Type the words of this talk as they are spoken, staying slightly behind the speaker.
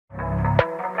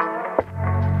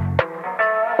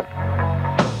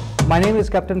My name is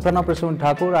Captain Pranav Prasoon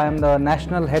Thakur. I am the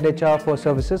National Head HR for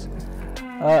Services.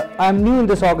 I am new in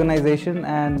this organization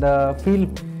and feel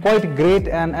quite great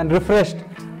and refreshed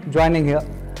joining here.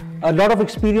 A lot of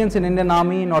experience in Indian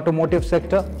Army in automotive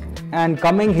sector, and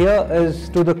coming here is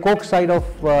to the coke side of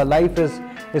life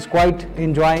is quite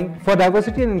enjoying. For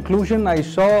diversity and inclusion, I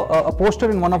saw a poster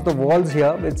in one of the walls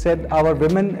here which said our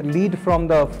women lead from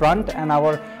the front and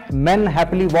our men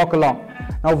happily walk along.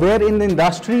 Now, where in the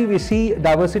industry we see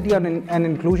diversity and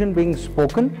inclusion being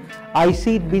spoken, I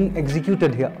see it being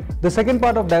executed here. The second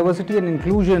part of diversity and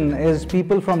inclusion is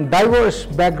people from diverse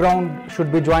background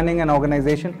should be joining an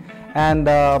organization. And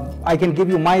I can give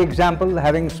you my example,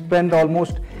 having spent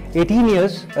almost 18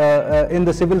 years in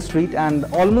the civil street and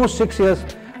almost 6 years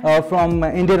from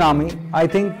Indian Army. I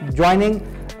think joining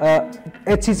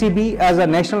HCCB as a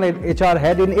national HR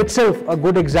head in itself a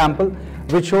good example,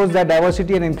 which shows that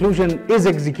diversity and inclusion is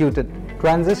executed.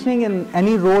 Transitioning in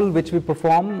any role which we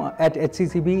perform at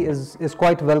HCCB is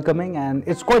quite welcoming and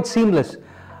it's quite seamless.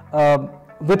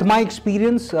 With my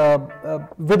experience,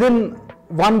 within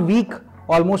 1 week,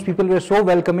 almost people were so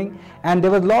welcoming, and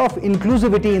there was a lot of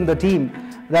inclusivity in the team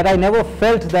that I never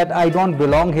felt that I don't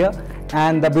belong here.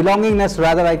 And the belongingness,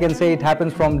 rather, I can say it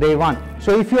happens from day one.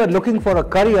 So if you are looking for a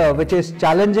career which is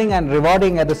challenging and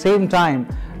rewarding at the same time,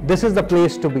 this is the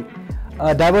place to be.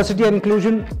 Diversity and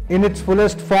inclusion in its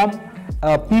fullest form,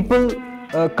 people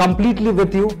completely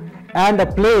with you, and a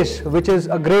place which is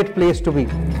a great place to be.